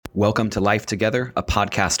Welcome to Life Together, a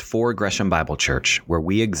podcast for Gresham Bible Church, where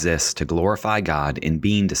we exist to glorify God in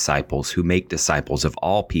being disciples who make disciples of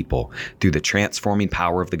all people through the transforming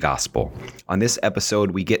power of the gospel. On this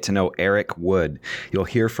episode, we get to know Eric Wood. You'll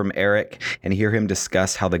hear from Eric and hear him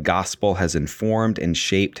discuss how the gospel has informed and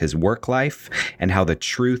shaped his work life and how the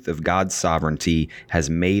truth of God's sovereignty has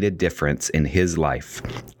made a difference in his life.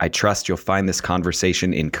 I trust you'll find this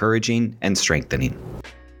conversation encouraging and strengthening.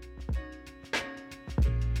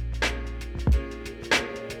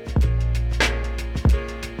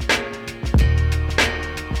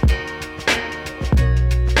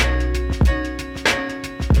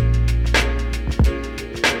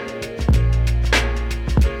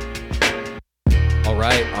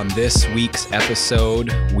 On this week's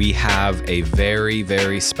episode, we have a very,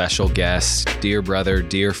 very special guest, dear brother,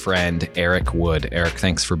 dear friend, Eric Wood. Eric,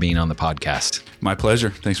 thanks for being on the podcast. My pleasure.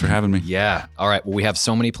 Thanks for having me. Yeah. All right. Well, we have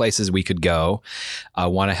so many places we could go. I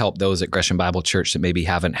want to help those at Gresham Bible Church that maybe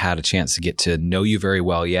haven't had a chance to get to know you very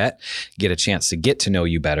well yet, get a chance to get to know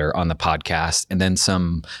you better on the podcast, and then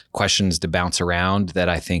some questions to bounce around that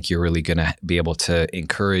I think you're really going to be able to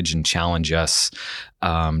encourage and challenge us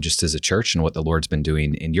just as a church and what the Lord's been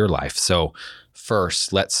doing in your life. So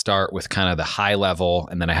first, let's start with kind of the high level,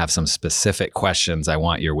 and then I have some specific questions I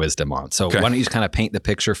want your wisdom on. So Why don't you just kind of paint the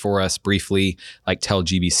picture for us briefly, like tell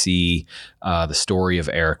GBC the story of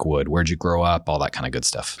Eric Wood. Where'd you grow up? All that kind of good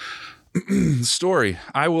stuff. Story.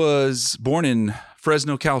 I was born in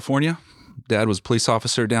Fresno, California. Dad was a police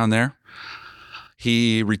officer down there.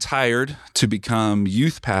 He retired to become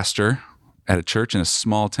youth pastor at a church in a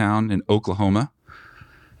small town in Oklahoma.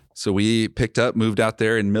 So we picked up, moved out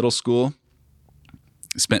there in middle school,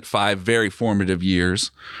 spent 5 very formative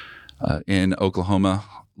years in Oklahoma,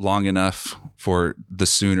 long enough for the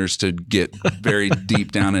Sooners to get very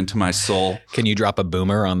deep down into my soul. Can you drop a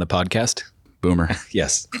boomer on the podcast? Boomer.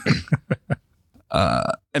 Yes.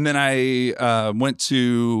 And then I went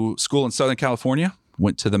to school in Southern California,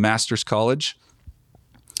 went to the Master's College.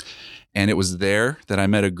 And it was there that I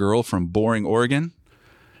met a girl from Boring, Oregon,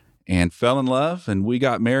 and fell in love, and we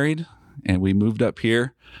got married, and we moved up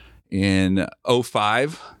here in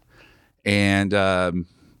 2005 and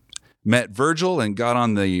met Virgil and got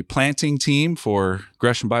on the planting team for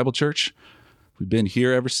Gresham Bible Church. We've been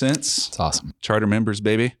here ever since. It's awesome. Charter members,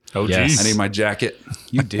 baby. Oh, geez. I need my jacket.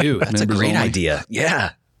 You do. That's a great only. idea.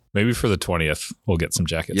 Yeah. Maybe for the 20th, we'll get some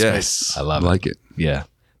jackets. Yes. I love it. Like it. Yeah.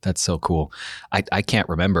 That's so cool. I can't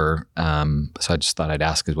remember, so I just thought I'd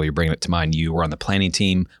ask, because while you're bringing it to mind, you were on the planting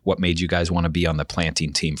team. What made you guys want to be on the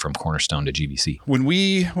planting team from Cornerstone to GBC? When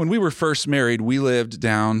we were first married, we lived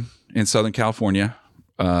down in Southern California,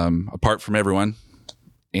 apart from everyone,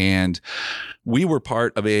 and we were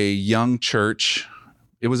part of a young church.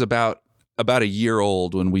 It was about a year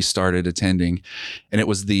old when we started attending, and it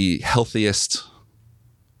was the healthiest,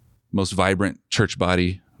 most vibrant church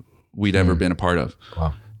body we'd ever been a part of.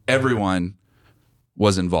 Wow. Everyone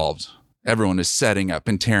was involved. Everyone is setting up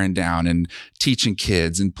and tearing down and teaching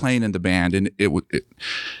kids and playing in the band. And it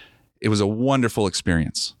was a wonderful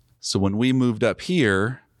experience. So when we moved up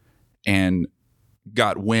here and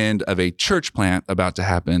got wind of a church plant about to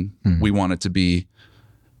happen, we wanted to be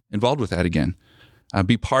involved with that again.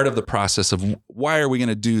 Be part of the process of, why are we going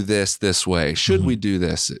to do this way? Should we do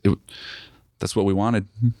this? That's what we wanted.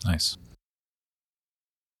 Nice.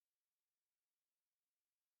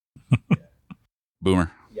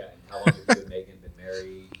 Boomer. Yeah. And how long have you and Megan been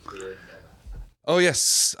married? Oh,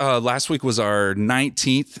 yes. Last week was our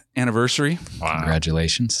 19th anniversary. Wow.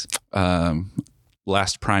 Congratulations.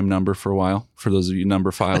 Last prime number for a while, for those of you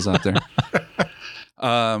number files out there.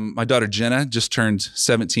 My daughter Jenna just turned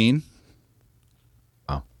 17.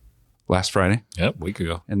 Wow. Last Friday. Yep, week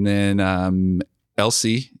ago. And then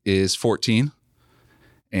Elsie is 14.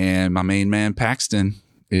 And my main man Paxton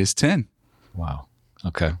is 10. Wow.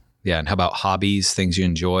 Okay. Yeah. And how about hobbies, things you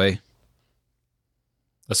enjoy?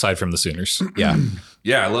 Aside from the Sooners. Yeah.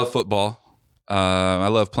 Yeah, I love football. I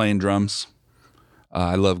love playing drums.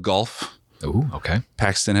 I love golf. Ooh, okay.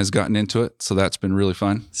 Paxton has gotten into it, so that's been really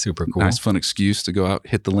fun. Super cool. Nice, fun excuse to go out,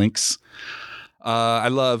 hit the links. I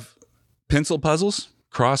love pencil puzzles,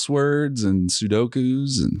 crosswords, and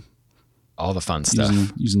Sudokus, and all the fun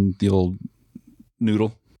stuff. Using the old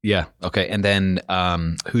noodle. Yeah. Okay. And then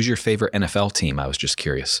who's your favorite NFL team? I was just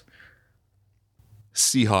curious.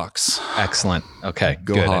 Seahawks. Excellent. Okay.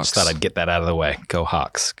 Go good. Hawks. I just thought I'd get that out of the way. Go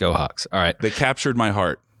Hawks. Go Hawks. All right. They captured my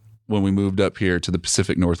heart when we moved up here to the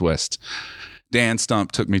Pacific Northwest. Dan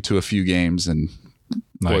Stump took me to a few games, and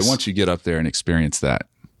Nice. boy, once you get up there and experience that,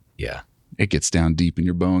 Yeah. it gets down deep in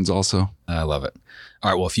your bones also. I love it.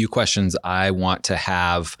 All right. Well, a few questions I want to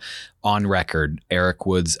have on record. Eric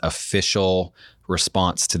Wood's official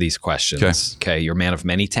response to these questions. Okay. You're a man of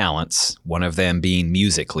many talents, one of them being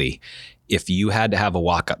musically. If you had to have a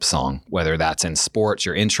walk-up song, whether that's in sports,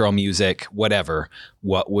 your intro music, whatever,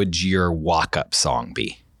 what would your walk-up song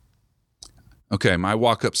be? Okay. My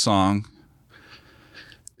walk-up song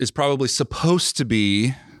is probably supposed to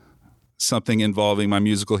be something involving my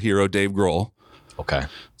musical hero, Dave Grohl. Okay.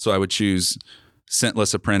 So I would choose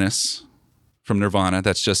Scentless Apprentice from Nirvana.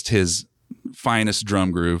 That's just his finest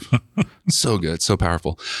drum groove. So good, so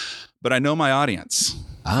powerful. But I know my audience.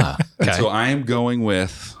 Okay. And so I am going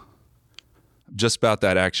with Just About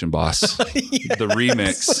That Action Boss, Yes. the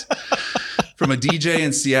remix from a DJ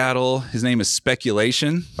in Seattle. His name is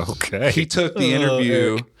Speculation. Okay. He took the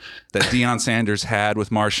interview that Deion Sanders had with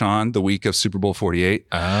Marshawn the week of Super Bowl 48.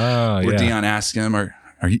 Oh, Where yeah. Deion asked him,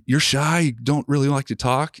 you're shy? You don't really like to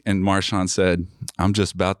talk? And Marshawn said, I'm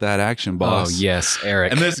just about that action, boss. Oh, yes,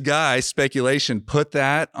 Eric. And this guy, Speculation, put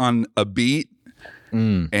that on a beat,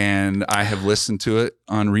 and I have listened to it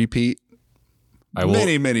on repeat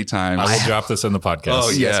many times. I will drop this in the podcast. Oh,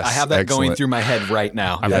 yeah. Yes, I have that going Excellent. through my head right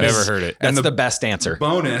now. I've never heard it. That's And the best answer.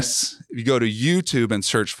 Bonus, if you go to YouTube and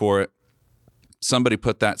search for it, somebody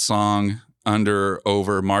put that song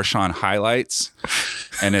over Marshawn highlights,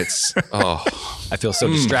 and it's, I feel so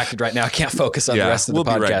distracted right now. I can't focus on the rest of the we'll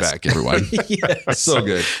podcast. be right back, everyone. Yes. So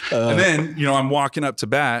good. And then, I'm walking up to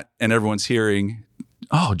bat and everyone's hearing,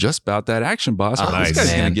 just about that action, boss. Oh, This nice, guy's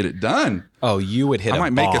going man. to get it done. Oh, you would hit I a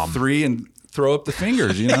might make a bomb. 3 and throw up the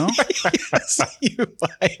fingers, Yes, you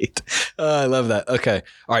might. I love that. Okay.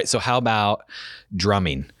 All right. So how about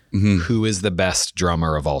drumming? Who is the best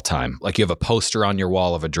drummer of all time? Like you have a poster on your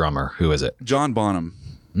wall of a drummer. Who is it? John Bonham,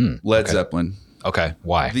 Led Zeppelin, Okay.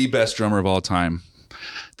 Why? the best drummer of all time.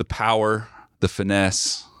 The power, the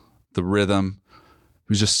finesse, the rhythm. He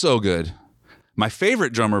was just so good. My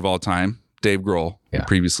favorite drummer of all time, Dave Grohl, Yeah.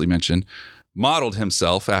 previously mentioned, modeled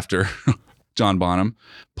himself after John Bonham.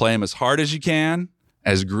 Play him as hard as you can,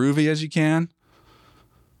 as groovy as you can.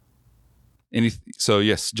 So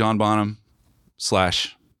yes, John Bonham /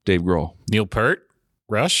 Dave Grohl. Neil Peart,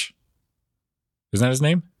 Rush. Isn't that his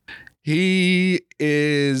name? He's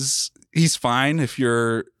fine if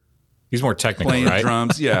you're He's more technical, playing right?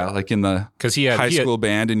 drums. Yeah, like in the Because he had high school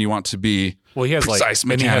band and you want to be he has precise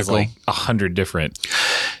and he has mechanical. 100 different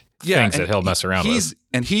and things that he'll mess around with.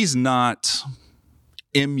 And he's not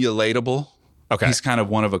emulatable. Okay. He's kind of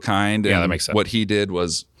one of a kind. Yeah, and that makes sense. What he did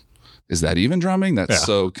was, is that even drumming? That's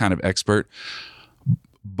so kind of expert.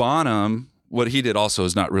 Bonham, what he did also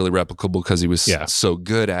is not really replicable because he was so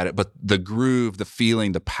good at it. But the groove, the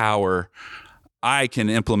feeling, the power, I can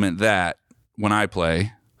implement that when I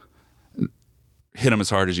play. Hit him as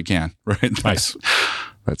hard as you can, right? Nice.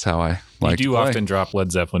 That's how I like You do to play. often drop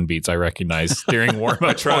Led Zeppelin beats, I recognize, during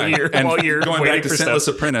warm-up while you're Going waiting back to for Scentless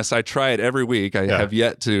stuff. Apprentice, I try it every week. I have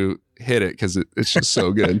yet to hit it because it's just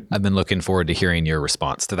so good. I've been looking forward to hearing your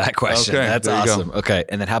response to that question. Okay, That's there you go. awesome. Okay.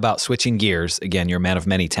 And then how about switching gears? Again, you're a man of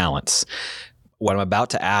many talents. What I'm about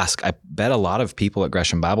to ask, I bet a lot of people at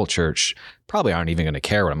Gresham Bible Church probably aren't even going to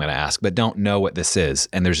care what I'm going to ask, but don't know what this is.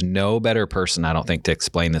 And there's no better person, I don't think, to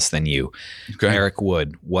explain this than you. Okay. Eric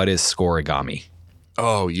Wood, what is scoregami?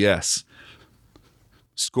 Oh, yes.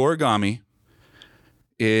 Scoregami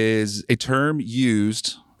is a term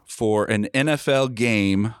used for an NFL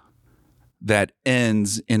game that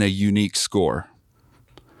ends in a unique score.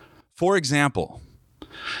 For example,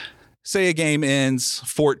 say a game ends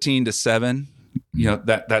 14-7.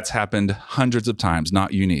 That's happened hundreds of times,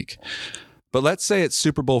 not unique. But let's say it's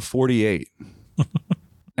Super Bowl 48.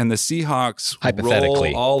 And the Seahawks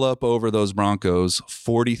Hypothetically. roll all up over those Broncos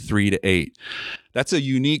 43-8. That's a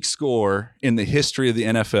unique score in the history of the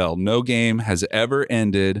NFL. No game has ever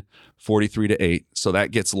ended 43-8. So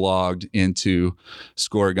that gets logged into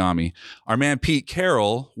scoregami. Our man Pete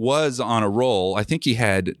Carroll was on a roll. I think he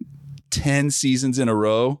had 10 seasons in a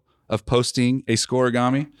row of posting a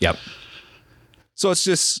scoregami. Yep. So it's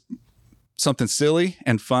just something silly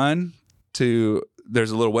and fun to...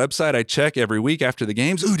 There's a little website I check every week after the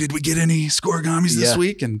games. Ooh, did we get any scoregamis this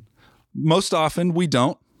week? And most often we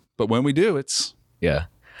don't. But when we do, it's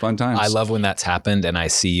fun times. I love when that's happened and I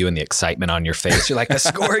see you and the excitement on your face. You're like, the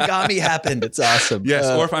scoregami happened. It's awesome. Yes,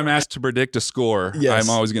 or if I'm asked to predict a score, Yes. I'm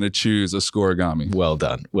always going to choose a scoregami. Well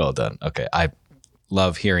done. Well done. Okay. I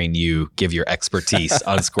love hearing you give your expertise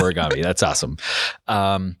on scoregami. That's awesome.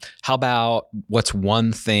 How about what's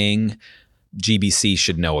one thing GBC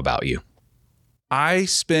should know about you? I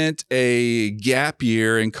spent a gap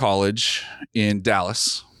year in college in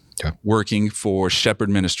Dallas working for Shepherd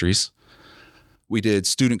Ministries. we did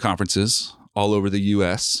student conferences all over the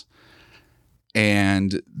U.S.,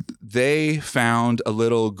 and they found a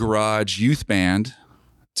little garage youth band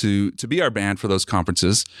to be our band for those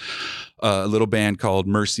conferences, a little band called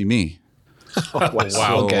Mercy Me. Wow.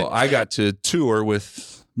 So Okay. I got to tour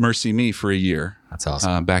with Mercy Me for a year. That's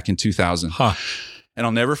awesome. Back in 2000. Huh. And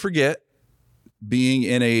I'll never forget being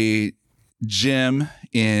in a gym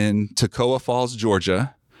in Toccoa Falls,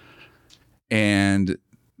 Georgia, and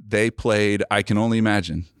they played I Can Only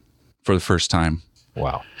Imagine for the first time.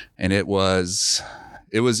 Wow. And it was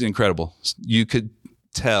incredible. You could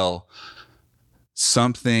tell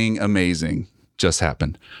something amazing just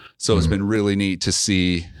happened. So it's been really neat to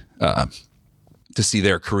see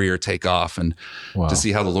their career take off, and to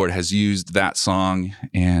see how the Lord has used that song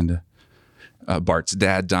and Bart's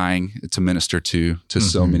dad dying to minister to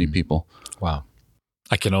so many people. Wow.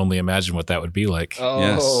 I can only imagine what that would be like. Oh,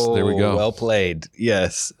 Yes, there we go. Well played.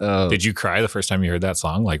 Yes. Oh. Did you cry the first time you heard that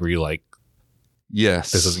song? Like, were you like,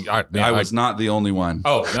 Yes. this is, I was not the only one.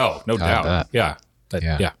 oh, no doubt. bet. Yeah.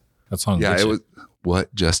 Yeah. Yeah. That song. Yeah, gets it you. was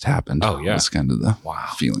what just happened. Oh, yeah. Was kind of the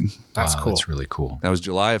feeling. That's Wow, cool. That's really cool. That was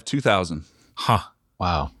July of 2000. Huh.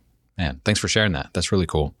 Wow. Man, thanks for sharing that. That's really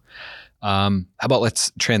cool. How about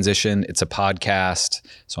let's transition? It's a podcast.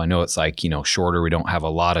 So I know it's like, shorter. We don't have a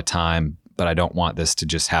lot of time, but I don't want this to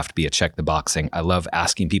just have to be a check the boxing. I love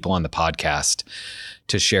asking people on the podcast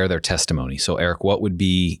to share their testimony. So Eric, what would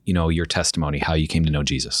be, your testimony, how you came to know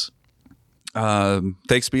Jesus?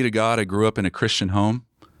 Thanks be to God, I grew up in a Christian home.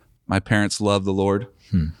 My parents loved the Lord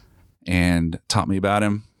and taught me about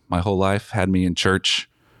him my whole life, had me in church.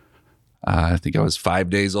 I think I was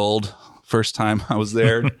 5 days old first time I was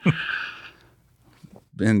there.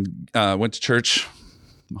 And went to church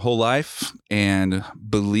my whole life and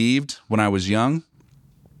believed when I was young.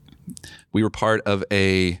 We were part of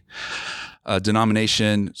a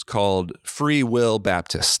denomination called Free Will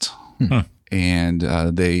Baptist. And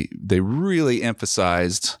they really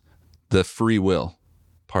emphasized the free will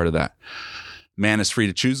part of that. Man is free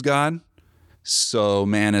to choose God, so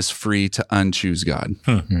man is free to unchoose God.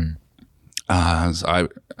 As I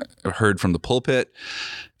heard from the pulpit,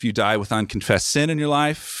 if you die with unconfessed sin in your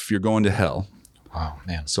life, you're going to hell. Wow,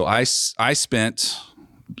 man. So I spent,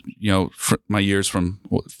 my years from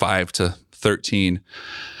 5 to 13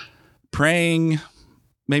 praying,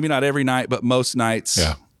 maybe not every night, but most nights.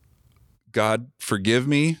 Yeah. God, forgive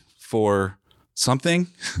me for something.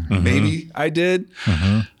 Maybe I did,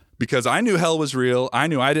 because I knew hell was real. I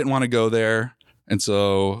knew I didn't want to go there. And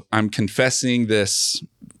so I'm confessing this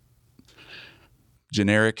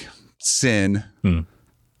generic sin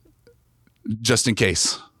just in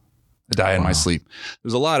case I die in my sleep.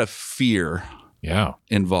 There's a lot of fear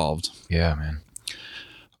involved. Yeah, man.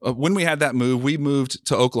 When we had that move, we moved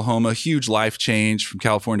to Oklahoma, huge life change from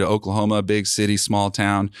California to Oklahoma, big city, small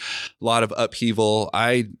town, a lot of upheaval.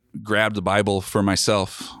 I grabbed the Bible for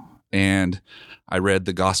myself and I read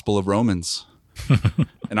the Gospel of Romans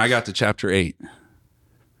and I got to chapter 8.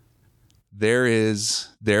 There is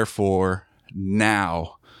therefore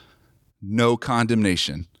now no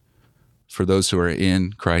condemnation for those who are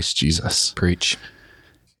in Christ Jesus. Preach.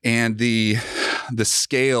 And the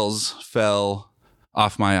scales fell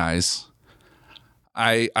off my eyes.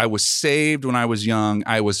 I was saved when I was young.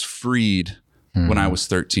 I was freed when I was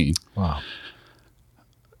 13. Wow.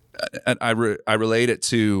 I relate it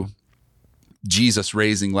to Jesus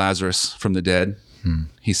raising Lazarus from the dead.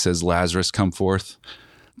 He says, Lazarus, come forth.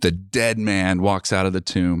 The dead man walks out of the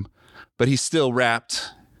tomb, but he's still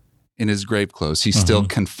wrapped in his grave clothes. He's still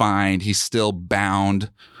confined. He's still bound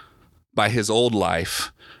by his old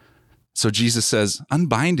life. So Jesus says,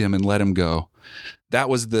 unbind him and let him go. That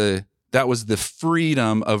was the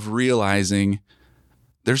freedom of realizing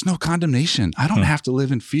there's no condemnation. I don't have to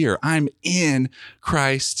live in fear. I'm in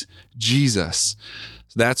Christ Jesus.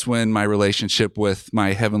 So that's when my relationship with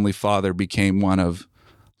my Heavenly Father became one of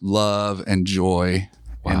love and joy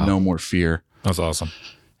and no more fear. That's awesome.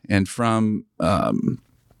 And from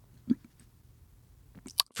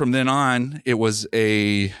then on, it was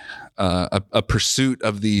a pursuit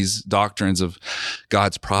of these doctrines of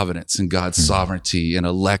God's providence and God's sovereignty and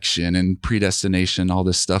election and predestination, all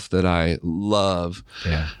this stuff that I love.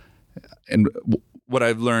 Yeah. And what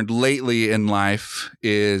I've learned lately in life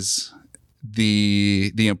is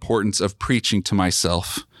the importance of preaching to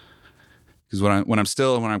myself. Because when I'm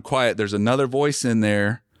still and when I'm quiet, there's another voice in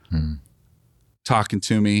there talking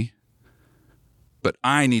to me, but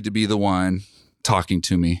I need to be the one talking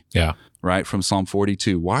to me. Yeah. Right? From Psalm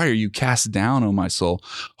 42. Why are you cast down, O my soul?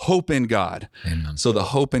 Hope in God. Amen. So the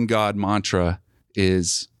hope in God mantra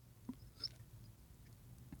is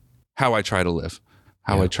how I try to live,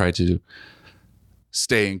 how I try to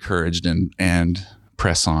stay encouraged and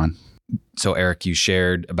press on. So Eric, you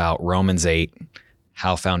shared about Romans 8,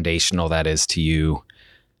 how foundational that is to you.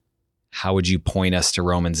 How would you point us to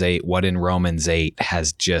Romans 8? What in Romans 8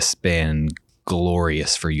 has just been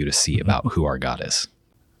glorious for you to see about who our God is?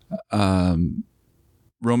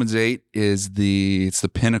 Romans 8 is the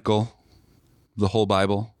pinnacle of the whole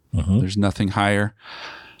Bible. There's nothing higher,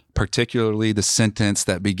 particularly the sentence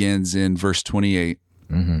that begins in verse 28.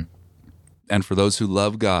 And for those who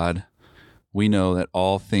love God, we know that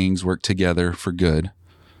all things work together for good,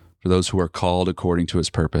 for those who are called according to his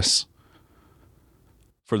purpose.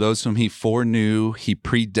 For those whom he foreknew, he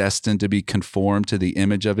predestined to be conformed to the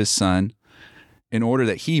image of his Son, in order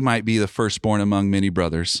that he might be the firstborn among many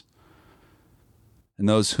brothers. And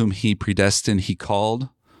those whom he predestined, he called.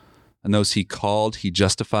 And those he called, he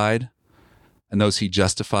justified. And those he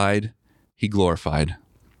justified, he glorified.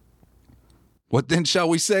 What then shall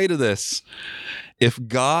we say to this? If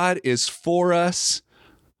God is for us,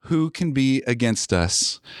 who can be against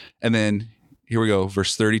us? And then here we go,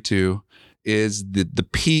 verse 32 is the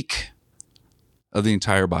peak of the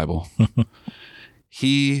entire Bible.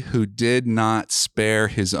 He who did not spare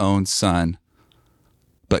his own Son,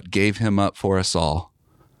 but gave him up for us all,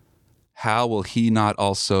 how will he not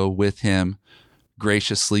also with him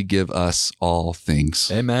graciously give us all things?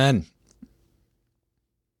 Amen.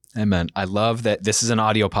 Amen. I love that this is an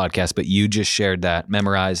audio podcast, but you just shared that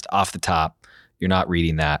memorized off the top. You're not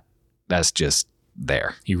reading that. That's just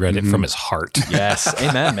there. He read it from his heart. Yes.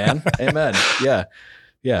 Amen, man. Amen. Yeah.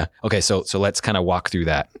 Yeah. Okay. So let's kind of walk through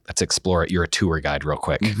that. Let's explore it. You're a tour guide real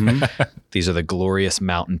quick. These are the glorious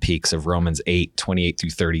mountain peaks of Romans 8, 28 through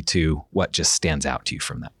 32. What just stands out to you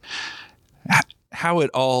from that? How it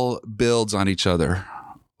all builds on each other.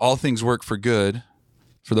 All things work for good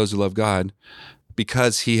for those who love God,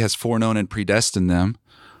 because he has foreknown and predestined them.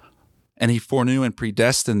 And he foreknew and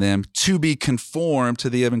predestined them to be conformed to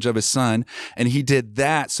the image of his Son. And he did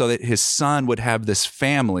that so that his Son would have this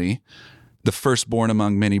family, the firstborn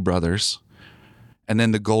among many brothers. And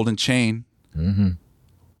then the golden chain,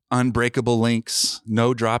 unbreakable links,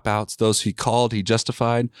 no dropouts. Those he called, he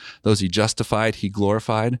justified. Those he justified, he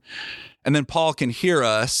glorified. And then Paul can hear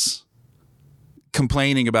us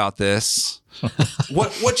complaining about this.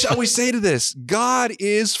 What shall we say to this? God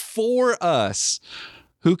is for us.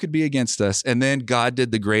 Who could be against us? And then God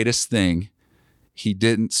did the greatest thing. He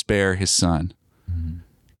didn't spare his Son.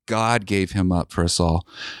 God gave him up for us all.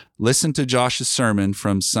 Listen to Josh's sermon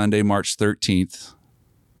from Sunday, March 13th.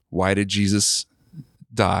 Why did Jesus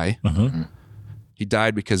die? He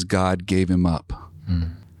died because God gave him up.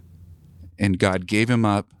 And God gave him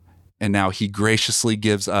up, and now he graciously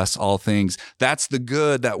gives us all things. That's the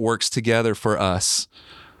good that works together for us.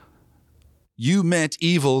 You meant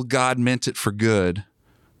evil, God meant it for good.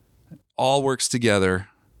 All works together.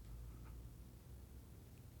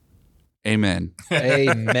 Amen.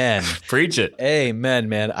 Amen. Preach it. Amen,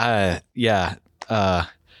 man.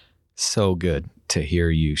 So good to hear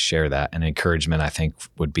you share that. And encouragement, I think,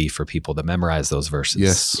 would be for people to memorize those verses.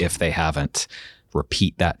 Yes. If they haven't,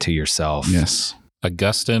 repeat that to yourself. Yes.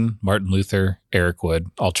 Augustine, Martin Luther, Eric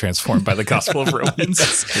Wood, all transformed by the Gospel of Romans.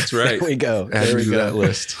 That's right. There we go. Add There we to go. that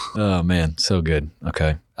list. Oh man, so good.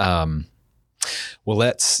 Okay.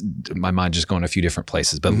 Well, my mind just going a few different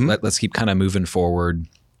places, but let's keep kind of moving forward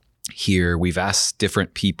here. We've asked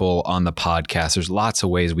different people on the podcast. There's lots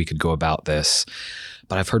of ways we could go about this,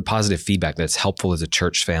 but I've heard positive feedback that's helpful as a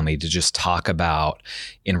church family to just talk about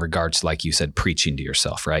in regards to, like you said, preaching to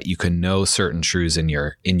yourself, right? You can know certain truths in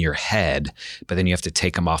your head, but then you have to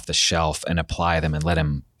take them off the shelf and apply them and let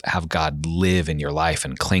them have God live in your life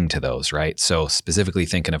and cling to those, right? So specifically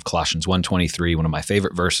thinking of Colossians 1:23, one of my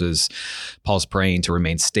favorite verses, Paul's praying to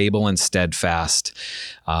remain stable and steadfast,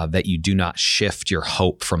 that you do not shift your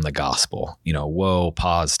hope from the gospel. Whoa,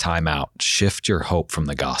 pause, time out, shift your hope from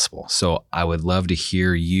the gospel. So I would love to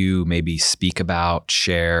hear you maybe speak about,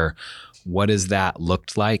 share, what has that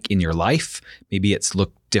looked like in your life? Maybe it's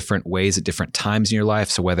looked different ways at different times in your life.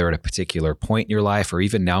 So whether at a particular point in your life or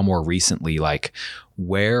even now more recently, like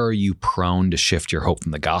where are you prone to shift your hope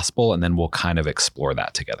from the gospel? And then we'll kind of explore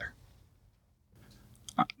that together.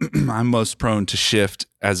 I'm most prone to shift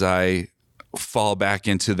as I fall back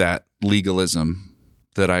into that legalism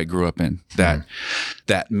that I grew up in,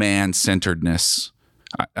 that man-centeredness.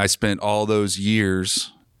 I spent all those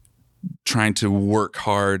years trying to work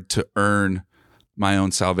hard to earn my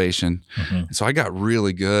own salvation. And so I got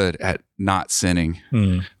really good at not sinning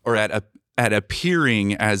or at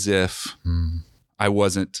appearing as if I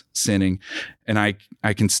wasn't sinning. And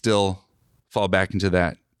I can still fall back into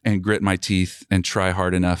that and grit my teeth and try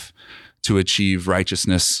hard enough to achieve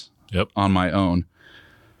righteousness on my own.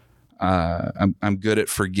 I'm good at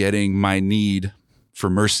forgetting my need for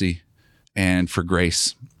mercy and for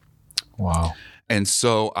grace. Wow. And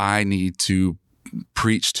so I need to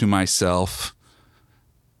preach to myself.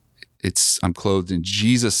 I'm clothed in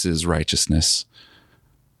Jesus's righteousness.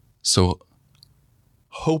 So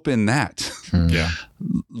hope in that. Yeah.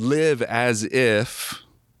 Live as if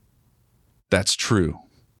that's true.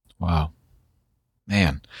 Wow.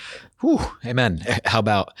 Man. Whew. Amen. How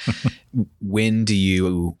about when do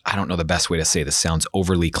you, I don't know the best way to say this, sounds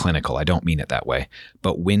overly clinical. I don't mean it that way,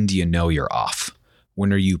 but when do you know you're off?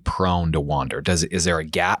 When are you prone to wander? Is there a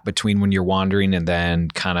gap between when you're wandering and then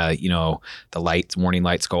kind of, the warning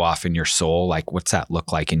lights go off in your soul? Like, what's that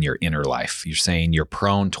look like in your inner life? You're saying you're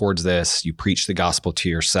prone towards this. You preach the gospel to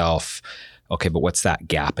yourself. Okay, but what's that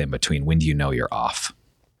gap in between? When do you know you're off?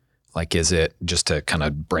 Like, is it, just to kind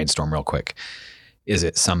of brainstorm real quick, is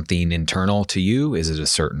it something internal to you? Is it a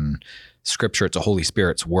certain scripture? It's a Holy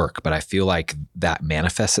Spirit's work, but I feel like that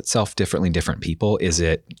manifests itself differently in different people. Is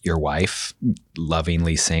it your wife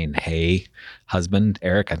lovingly saying, hey, husband,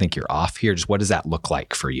 Eric, I think you're off here? Just what does that look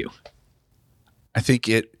like for you? I think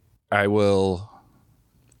I'll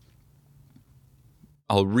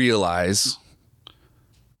realize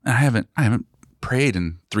I haven't prayed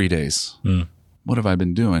in 3 days. What have I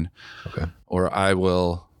been doing? Okay. Or I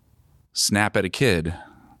will snap at a kid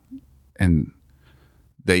and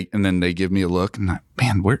then they give me a look and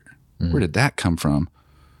man, where did that come from?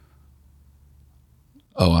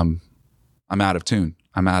 Oh, I'm out of tune.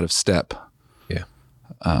 I'm out of step. Yeah.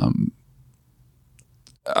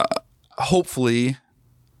 Hopefully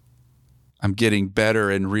I'm getting better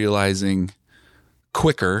and realizing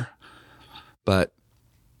quicker, but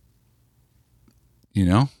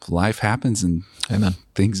life happens and Amen.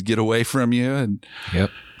 Things get away from you and Yep.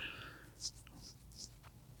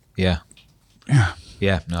 Yeah. yeah.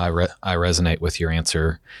 Yeah, no, I resonate with your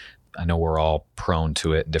answer. I know we're all prone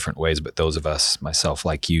to it in different ways, but those of us, myself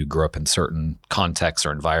like you, grew up in certain contexts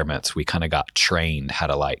or environments. We kind of got trained how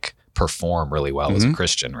to perform really well as a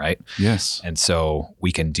Christian, right? Yes. And so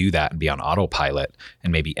we can do that and be on autopilot,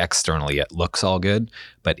 and maybe externally it looks all good,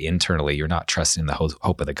 but internally you're not trusting in the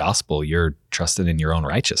hope of the gospel. You're trusting in your own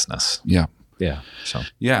righteousness. Yeah. Yeah. So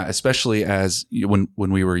yeah, especially as when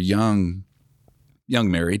we were young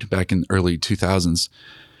married back in the early 2000s,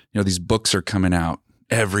 these books are coming out,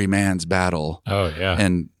 Every Man's Battle. Oh yeah.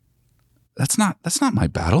 And that's not my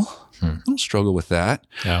battle. I don't struggle with that.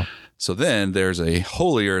 Yeah. So then there's a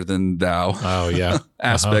holier than thou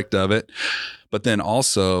aspect of it, but then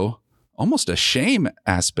also almost a shame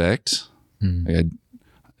aspect. I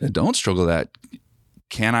don't struggle with that.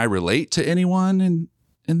 Can I relate to anyone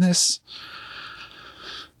in this?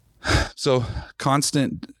 So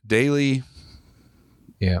constant daily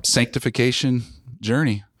sanctification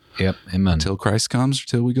journey. Yep. Amen. Until Christ comes, or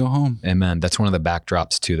till we go home. Amen. That's one of the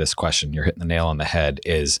backdrops to this question. You're hitting the nail on the head.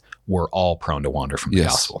 Is we're all prone to wander from the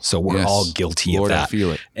gospel. So we're all guilty Lord, of that. I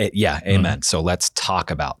feel it. Amen. So let's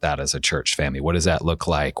talk about that as a church family. What does that look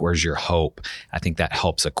like? Where's your hope? I think that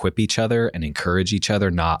helps equip each other and encourage each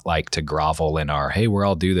other, not to grovel in our, hey, we're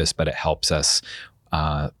all do this, but it helps us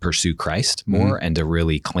pursue Christ more and to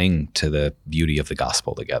really cling to the beauty of the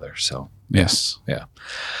gospel together. So yes. Yeah.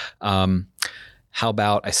 How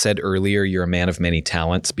about, I said earlier, you're a man of many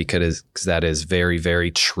talents, because that is very,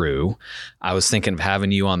 very true. I was thinking of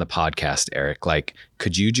having you on the podcast, Eric.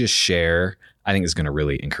 Could you just share, I think it's going to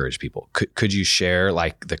really encourage people. Could you share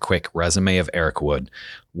the quick resume of Eric Wood?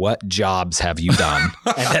 What jobs have you done?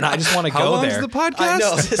 And then I just want to go there. How long's the podcast? I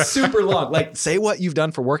know, it's super long. Say what you've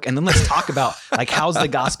done for work, and then let's talk about how's the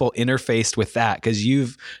gospel interfaced with that? Because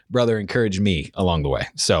you've, brother, encouraged me along the way.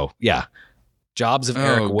 So yeah, jobs of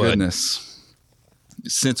Eric Wood. Oh goodness.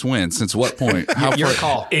 Since when? Since what point? Your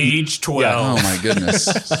call. Age 12. Yeah, oh my goodness.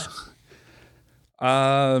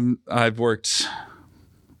 I've worked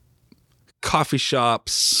coffee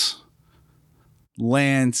shops,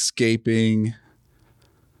 landscaping,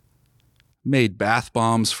 made bath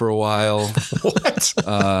bombs for a while. What?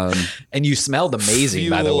 And you smelled amazing,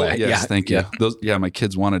 by the way. Yes, thank you. My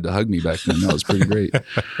kids wanted to hug me back then. That was pretty great.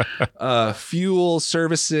 Fuel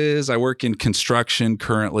services. I work in construction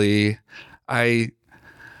currently. I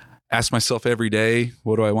ask myself every day,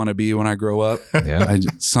 what do I want to be when I grow up? Yeah.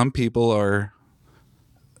 Some people are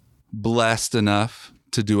blessed enough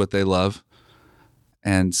to do what they love,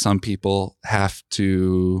 and some people have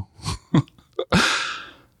to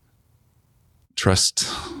trust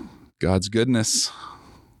God's goodness.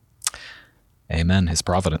 Amen. His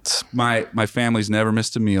providence. My family's never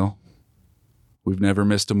missed a meal. We've never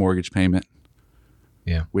missed a mortgage payment.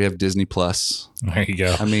 Yeah. We have Disney Plus. There you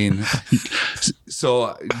go. I mean,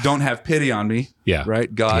 so don't have pity on me. Yeah.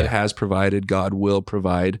 Right. God has provided. God will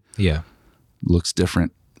provide. Yeah. Looks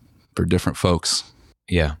different for different folks.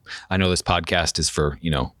 Yeah. I know this podcast is for,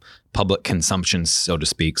 public consumption, so to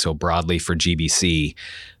speak, so broadly for GBC,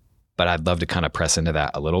 but I'd love to kind of press into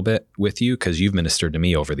that a little bit with you because you've ministered to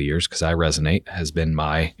me over the years because I resonate, has been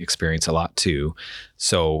my experience a lot too.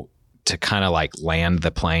 So to kind of like land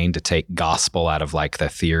the plane, to take gospel out of like the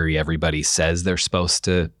theory everybody says they're supposed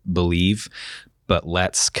to believe, but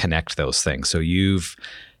let's connect those things. So you've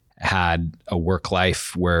had a work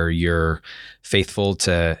life where you're faithful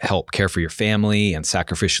to help care for your family and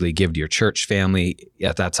sacrificially give to your church family.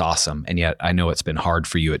 Yeah, that's awesome. And yet I know it's been hard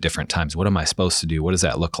for you at different times. What am I supposed to do? What does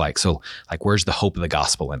that look like? So like, where's the hope of the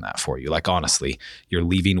gospel in that for you? Like, honestly, you're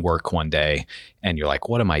leaving work one day and you're like,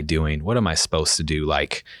 what am I doing? What am I supposed to do?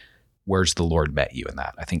 Like, where's the Lord met you in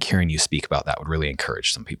that? I think hearing you speak about that would really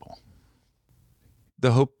encourage some people.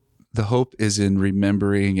 The hope is in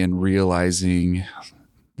remembering and realizing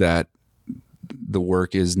that the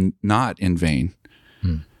work is not in vain.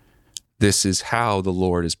 This is how the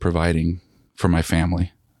Lord is providing for my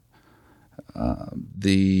family.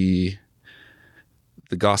 The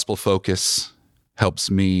gospel focus helps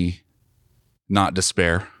me not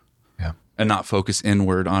despair and not focus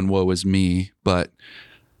inward on woe is me, but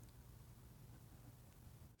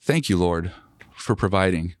thank you, Lord, for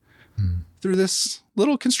providing through this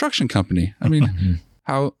little construction company. I mean,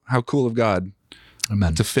 how cool of God.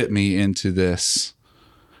 Amen. To fit me into this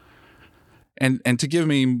and to give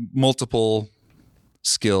me multiple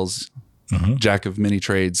skills, jack of many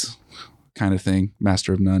trades kind of thing,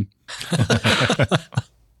 master of none.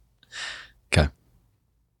 Okay.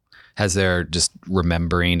 Has there, just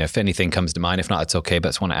remembering, if anything comes to mind, if not, it's okay, but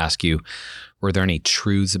I just want to ask you, were there any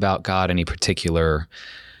truths about God, any particular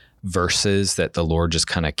verses that the Lord just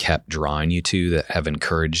kind of kept drawing you to that have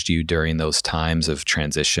encouraged you during those times of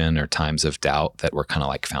transition or times of doubt that were kind of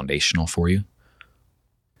like foundational for you?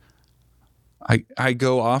 I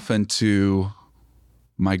go often to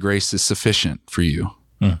my grace is sufficient for you.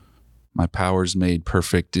 My power's made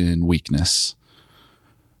perfect in weakness.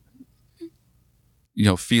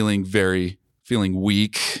 Feeling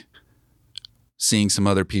weak, seeing some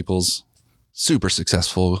other people's super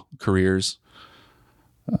successful careers.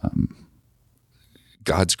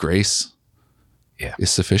 God's grace is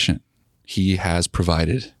sufficient. He has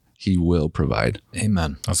provided. He will provide.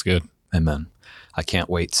 Amen. That's good. Amen. I can't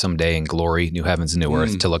wait someday in glory, new heavens and new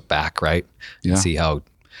earth, to look back, right? Yeah. And see how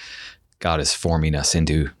God is forming us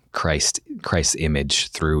into Christ's image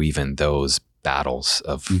through even those battles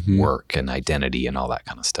of work and identity and all that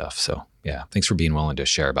kind of stuff. So yeah, thanks for being willing to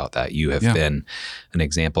share about that. You have been an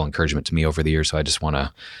example, encouragement to me over the years. So I just want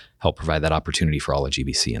to help provide that opportunity for all of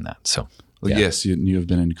GBC in that. So yes, you have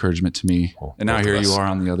been an encouragement to me. Well, and now here you are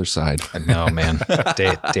on the other side. No, man,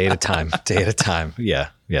 day at a time. Yeah,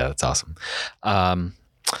 that's awesome.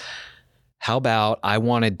 How about I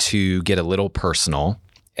wanted to get a little personal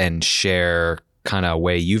and share kind of a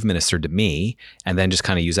way you've ministered to me, and then just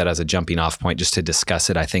kind of use that as a jumping off point just to discuss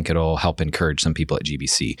it. I think it'll help encourage some people at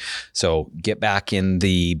GBC. So get back in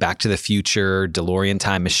the Back to the Future DeLorean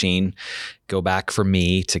time machine. Go back for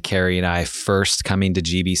me to Carrie and I first coming to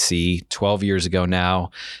GBC 12 years ago now.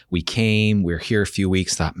 We were here a few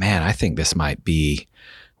weeks, thought, man, I think this might be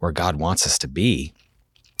where God wants us to be.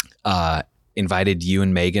 Invited you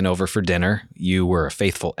and Megan over for dinner. You were a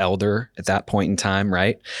faithful elder at that point in time,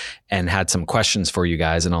 right? And had some questions for you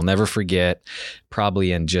guys. And I'll never forget,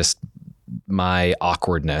 probably in just my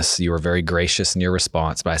awkwardness, you were very gracious in your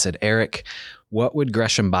response. But I said, Eric, what would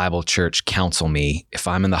Gresham Bible Church counsel me if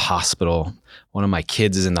I'm in the hospital? One of my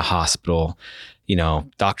kids is in the hospital.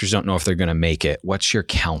 Doctors don't know if they're going to make it. What's your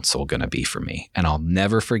counsel going to be for me? And I'll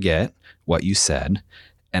never forget what you said.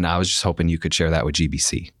 And I was just hoping you could share that with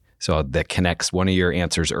GBC. So that connects one of your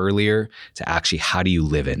answers earlier to actually how do you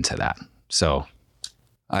live into that? So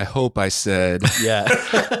I hope I said,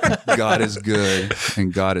 God is good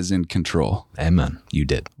and God is in control. Amen. You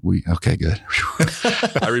did. Okay, good.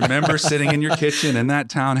 I remember sitting in your kitchen in that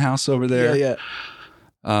townhouse over there. Yeah.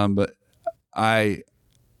 But I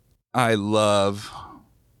love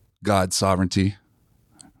God's sovereignty.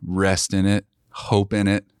 Rest in it, hope in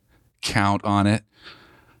it, count on it.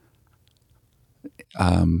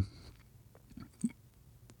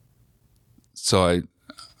 So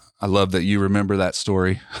I love that you remember that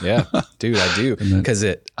story. Yeah, dude, I do. Because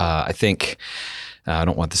I think, I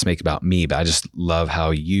don't want this to make about me, but I just love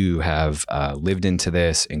how you have lived into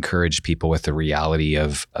this, encouraged people with the reality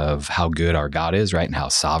of how good our God is, right? And how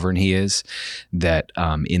sovereign he is, that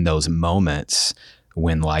in those moments,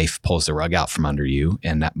 when life pulls the rug out from under you.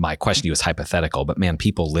 And that, my question to you is hypothetical, but man,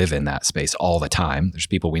 people live in that space all the time. There's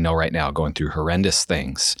people we know right now going through horrendous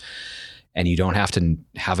things, and you don't have to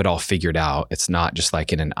have it all figured out. It's not just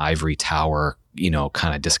like in an ivory tower,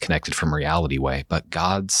 kind of disconnected from reality way, but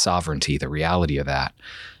God's sovereignty, the reality of that,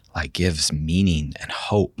 like gives meaning and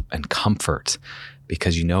hope and comfort,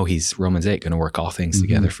 because he's Romans 8 going to work all things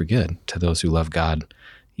together for good to those who love God,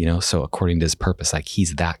 so according to his purpose, like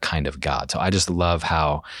he's that kind of God. So I just love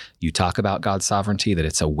how you talk about God's sovereignty, that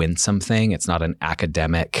it's a winsome thing. It's not an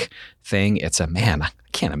academic thing. It's I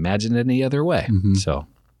can't imagine it any other way. So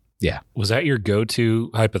yeah. Was that your go-to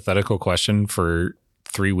hypothetical question for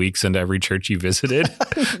 3 weeks into every church you visited?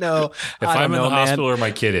 No. If I'm in the hospital or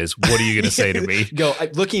my kid is, what are you going to say to me?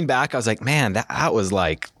 Looking back, I was like, man, that was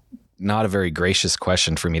like not a very gracious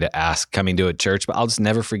question for me to ask coming to a church, but I'll just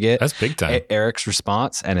never forget. That's big time. Eric's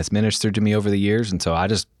response, and it's ministered to me over the years. And so I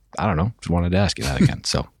don't know, wanted to ask you that again.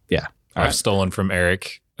 So yeah. I've stolen from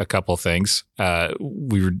Eric a couple of things.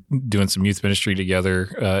 We were doing some youth ministry together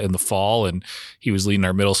in the fall, and he was leading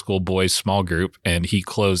our middle school boys small group, and he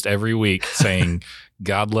closed every week saying,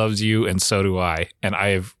 God loves you, and so do I. And I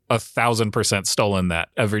have 1,000% stolen that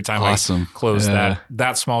every time I close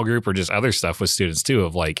that small group, or just other stuff with students too,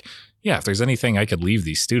 of like, yeah, if there's anything I could leave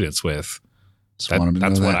these students with,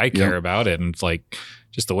 that's what I care about. And it's like,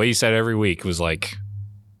 just the way you said it every week was like,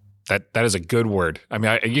 that is a good word. I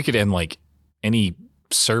mean, you could end like any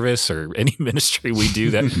service or any ministry we do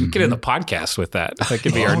that, get in the podcast with that. That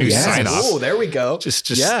could be our new sign off. Oh, there we go. Just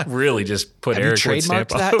really just put Have Eric you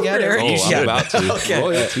trademarked that yet, Eric? I'm about to. Okay.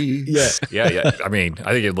 Royalty. Yeah. I mean,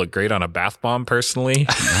 I think it'd look great on a bath bomb personally.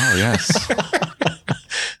 Oh, yes.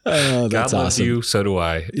 God loves you, so do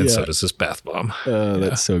I, and so does this bath bomb.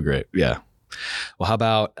 That's so great. Yeah. Well, how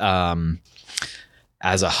about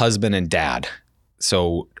as a husband and dad?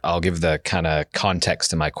 So I'll give the kind of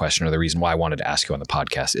context to my question, or the reason why I wanted to ask you on the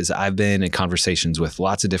podcast is I've been in conversations with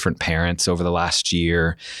lots of different parents over the last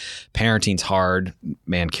year. Parenting's hard.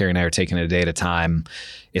 Man, Carrie and I are taking it a day at a time.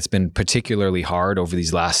 It's been particularly hard over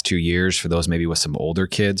these last 2 years for those maybe with some older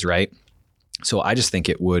kids, right? So I just think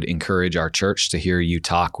it would encourage our church to hear you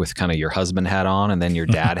talk with kind of your husband hat on and then your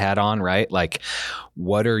dad hat on, right? Like,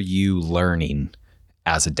 what are you learning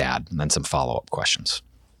as a dad? And then some follow-up questions.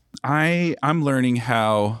 I'm learning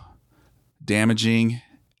how damaging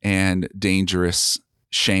and dangerous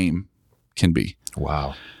shame can be.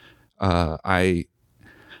 Wow. I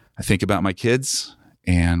think about my kids,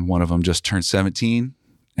 and one of them just turned 17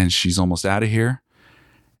 and she's almost out of here.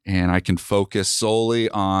 And I can focus solely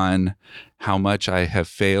on how much I have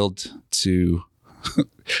failed to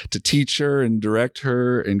teach her and direct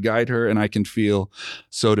her and guide her. And I can feel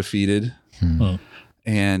so defeated.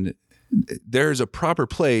 And there's a proper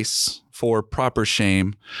place for proper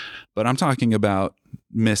shame, but I'm talking about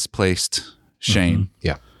misplaced shame.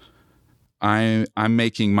 Yeah. I'm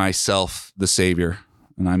making myself the savior,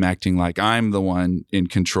 and I'm acting like I'm the one in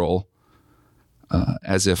control,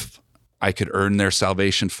 as if I could earn their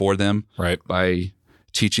salvation for them, right, by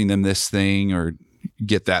teaching them this thing or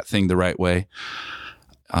get that thing the right way.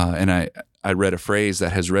 And I read a phrase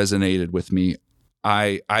that has resonated with me.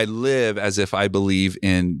 I live as if I believe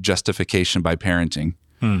in justification by parenting.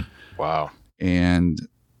 Wow. And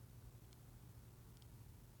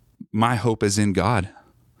my hope is in God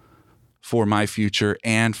for my future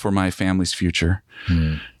and for my family's future.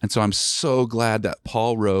 And so I'm so glad that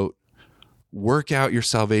Paul wrote, work out your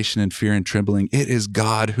salvation in fear and trembling. It is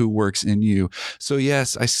God who works in you. So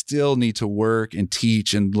yes, I still need to work and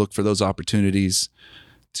teach and look for those opportunities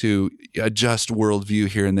to adjust worldview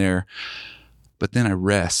here and there. But then I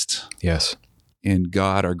rest. Yes. In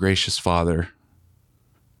God, our gracious Father,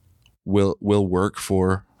 will work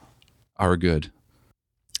for our good.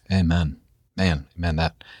 Amen. Man,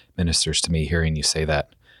 that ministers to me hearing you say that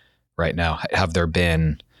right now. Have there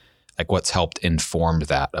been, like, what's helped informed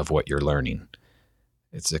that of what you're learning?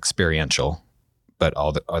 It's experiential, but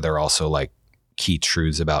are there also like key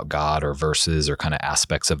truths about God or verses or kind of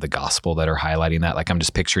aspects of the gospel that are highlighting that? Like, I'm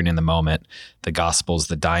just picturing in the moment, the gospel's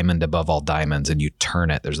the diamond above all diamonds, and you turn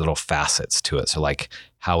it, there's little facets to it. So like,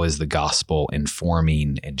 how is the gospel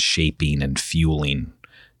informing and shaping and fueling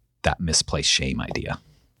that misplaced shame idea?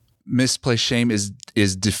 Misplaced shame is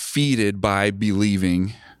defeated by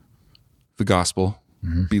believing the gospel,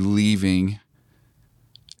 believing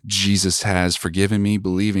Jesus has forgiven me,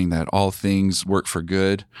 believing that all things work for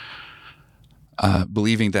good,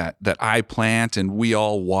 believing that I plant and we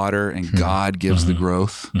all water and God gives the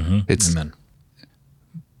growth. It's Amen.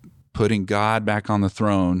 Putting God back on the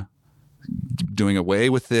throne, doing away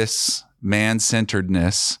with this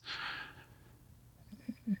man-centeredness,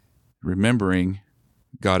 remembering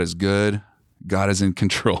God is good. God is in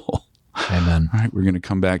control. Amen. All right, we're going to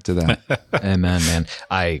come back to that. Amen, man.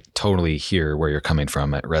 I totally hear where you're coming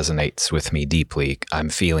from. It resonates with me deeply. I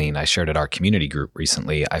shared at our community group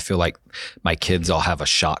recently, I feel like my kids all have a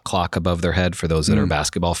shot clock above their head for those that are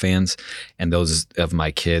basketball fans. And those of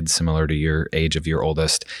my kids, similar to your age of your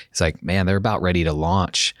oldest, it's like, man, they're about ready to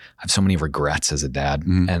launch. I have so many regrets as a dad.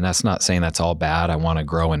 And that's not saying that's all bad. I want to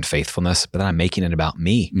grow in faithfulness, but then I'm making it about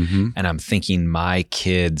me. And I'm thinking my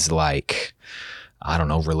kids, like, I don't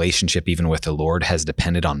know, relationship even with the Lord has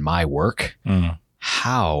depended on my work.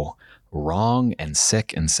 How wrong and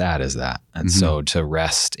sick and sad is that? And so to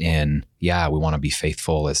rest in, we want to be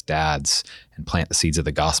faithful as dads and plant the seeds of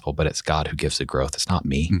the gospel, but it's God who gives the growth. It's not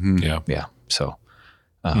me. Yeah. So,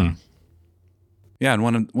 and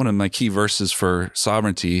one of my key verses for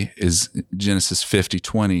sovereignty is Genesis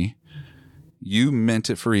 50:20. You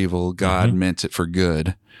meant it for evil. God meant it for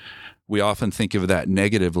good. We often think of that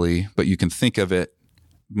negatively, but you can think of it,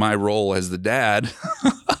 my role as the dad,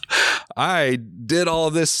 I did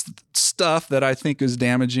all this stuff that I think is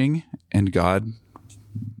damaging, and God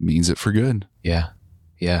means it for good. Yeah.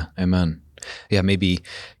 Amen. Yeah, maybe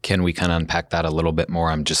can we kind of unpack that a little bit more?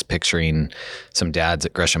 I'm just picturing some dads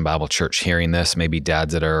at Gresham Bible Church hearing this, maybe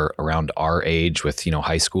dads that are around our age with,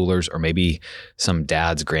 high schoolers, or maybe some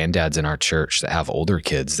dads, granddads in our church that have older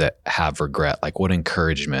kids that have regret. Like, what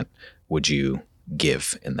encouragement would you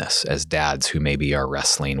give in this as dads who maybe are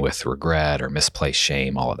wrestling with regret or misplaced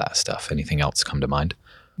shame, all of that stuff? Anything else come to mind?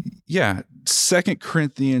 Yeah. 2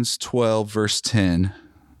 Corinthians 12, verse 10.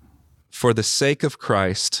 For the sake of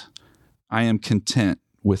Christ, I am content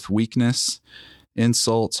with weakness,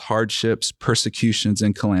 insults, hardships, persecutions,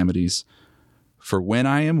 and calamities. For when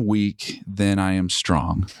I am weak, then I am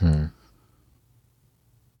strong.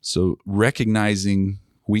 So recognizing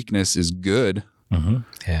weakness is good.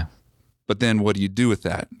 Yeah. But then what do you do with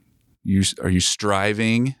that? Are you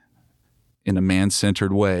striving in a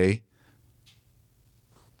man-centered way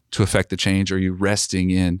to affect the change? Or are you resting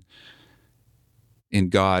in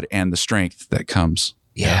God and the strength that comes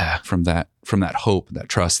from that hope, that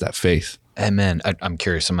trust, that faith? Amen. I'm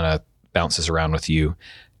curious. I'm going to bounce this around with you.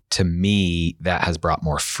 To me, that has brought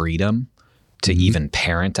more freedom to even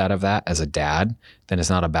parent out of that as a dad. Then it's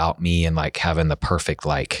not about me and like having the perfect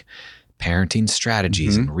like parenting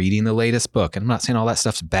strategies and reading the latest book. And I'm not saying all that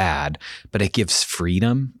stuff's bad, but it gives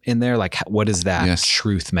freedom in there. Like, what is that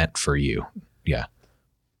truth meant for you? Yeah.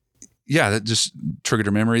 Yeah, that just triggered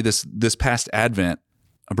a memory. This past Advent,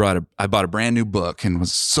 I bought a brand new book and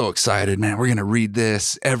was so excited. Man, we're going to read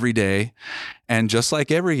this every day. And just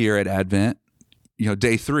like every year at Advent,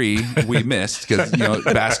 day 3 we missed because,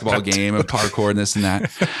 basketball game and parkour and this and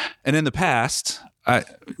that. And in the past,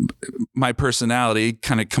 my personality,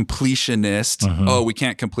 kind of completionist. Oh, we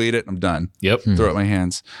can't complete it. I'm done. Yep. Throw up my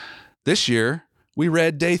hands. This year, we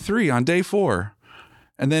read day 3 on day 4.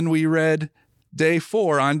 And then we read day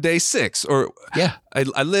 4 on day 6. Or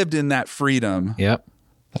I lived in that freedom. Yep.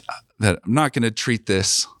 That I'm not going to treat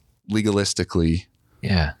this legalistically.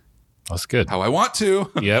 Yeah. That's good. How I want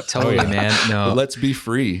to. Yep. Totally, man. No. But let's be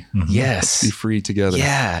free. Yes. Let's be free together.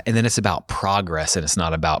 Yeah. And then it's about progress and it's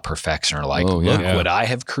not about perfection or like, look what I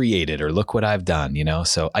have created or look what I've done,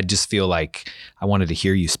 So I just feel like I wanted to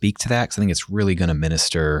hear you speak to that because I think it's really going to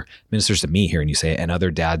ministers to me hearing you say it and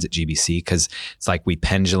other dads at GBC, because it's like we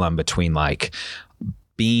pendulum between like,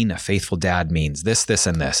 being a faithful dad means this, this,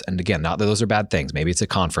 and this. And again, not that those are bad things. Maybe it's a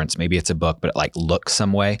conference, maybe it's a book, but it like looks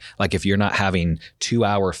some way. Like if you're not having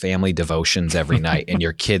 2-hour family devotions every night and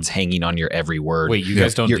your kids hanging on your every word. Wait, you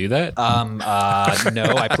guys don't do that?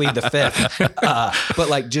 No, I plead the fifth. But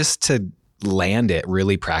like just to land it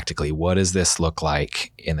really practically, what does this look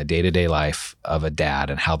like in the day-to-day life of a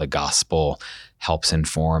dad and how the gospel helps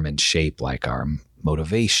inform and shape like our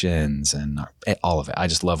motivations and all of it. I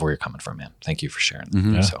just love where you're coming from, man. Thank you for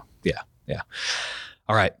sharing. So yeah.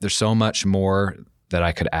 All right. There's so much more that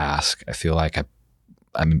I could ask. I feel like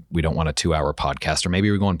I mean, we don't want a 2-hour podcast, or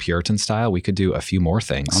maybe we're going Puritan style. We could do a few more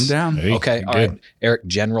things. I'm down. Hey, okay. All right. Eric,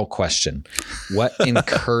 general question. What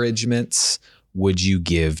encouragements would you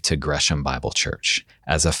give to Gresham Bible Church?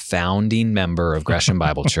 As a founding member of Gresham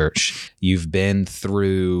Bible Church, you've been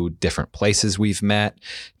through different places we've met,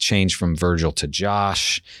 changed from Virgil to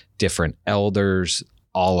Josh, different elders,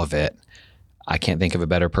 all of it. I can't think of a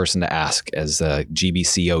better person to ask as a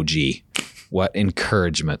GBC OG. What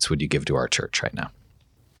encouragements would you give to our church right now?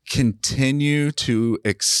 Continue to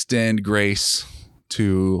extend grace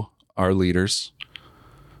to our leaders.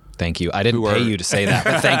 Thank you. I didn't pay you to say that,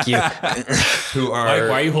 but thank you. Who are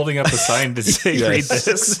why are you holding up a sign to say read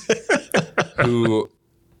this? Who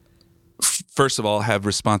first of all, have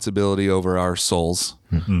responsibility over our souls.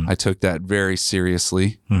 Mm-hmm. I took that very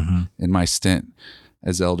seriously in my stint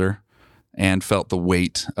as elder and felt the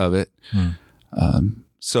weight of it.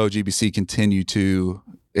 So GBC continue to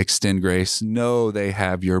extend grace. Know they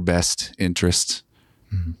have your best interest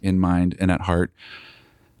in mind and at heart.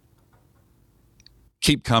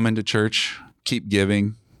 Keep coming to church, keep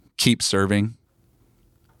giving, keep serving.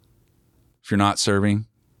 If you're not serving,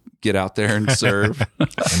 get out there and serve.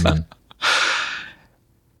 Amen.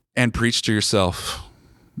 And preach to yourself.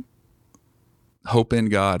 Hope in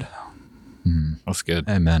God. That's good.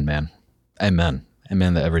 Amen, man. Amen.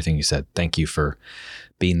 Amen to everything you said. Thank you for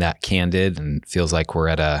being that candid, and feels like we're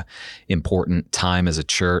at a important time as a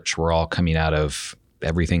church. We're all coming out of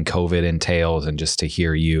everything COVID entails, and just to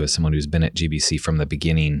hear you as someone who's been at GBC from the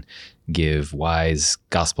beginning give wise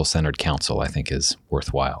gospel-centered counsel, I think is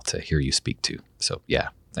worthwhile to hear you speak to. So yeah,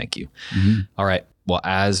 thank you. All right. Well,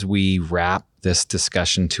 as we wrap this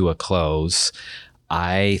discussion to a close,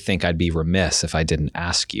 I think I'd be remiss if I didn't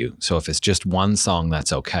ask you. So if it's just one song,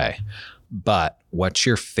 that's okay. But what's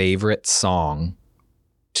your favorite song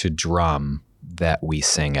to drum that we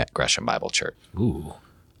sing at Gresham Bible Church? Ooh.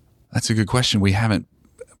 That's a good question. We haven't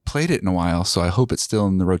played it in a while, so I hope it's still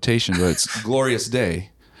in the rotation, but it's Glorious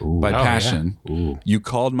Day by Passion. Yeah. Ooh. You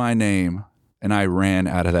called my name and I ran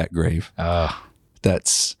out of that grave.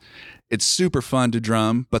 It's super fun to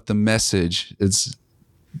drum, but the message that's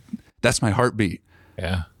my heartbeat.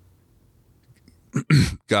 Yeah.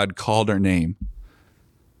 God called our name,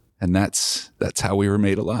 and that's how we were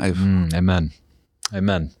made alive. Amen.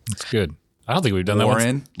 Amen. That's good. I don't think we've done that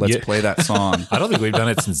Warren, let's play that song. I don't think we've done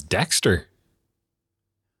it since Dexter.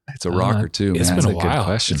 It's a rocker too, It's man. been a Good while.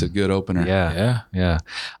 question. It's a good opener. Yeah.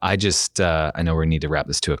 I just, I know we need to wrap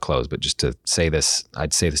this to a close, but just to say this,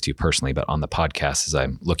 I'd say this to you personally, but on the podcast, as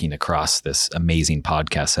I'm looking across this amazing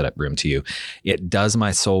podcast setup room to you, it does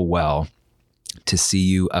my soul well to see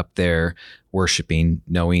you up there worshiping,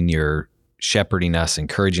 knowing you're shepherding us,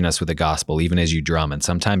 encouraging us with the gospel, even as you drum. And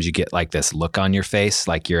sometimes you get like this look on your face,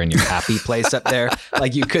 like you're in your happy place up there.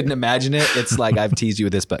 Like you couldn't imagine it. It's like, I've teased you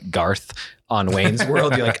with this, but Garth on Wayne's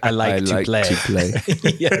World, you're like, I like to play.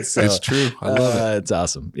 Yeah, so, It's true. I love it. It's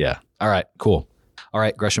awesome. Yeah. All right, cool. All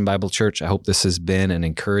right, Gresham Bible Church, I hope this has been an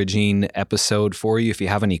encouraging episode for you. If you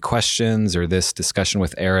have any questions or this discussion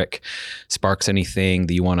with Eric sparks anything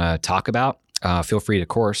that you want to talk about, feel free to, of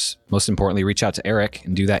course, most importantly, reach out to Eric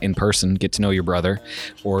and do that in person, get to know your brother,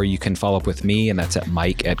 or you can follow up with me, and that's at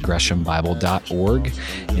mike@greshambible.org.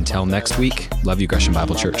 Until next week, love you, Gresham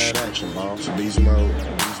Bible Church.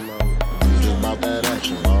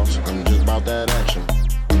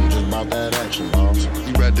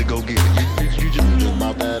 You ready to go get it? You just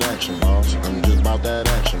about that action, boss. I'm just about that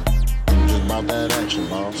action. Just about that action,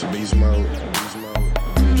 boss. Beast mode.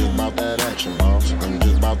 Just about that action, boss. I'm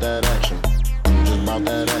just about that action. Just about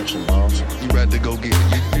that action, boss. You ready to go get it?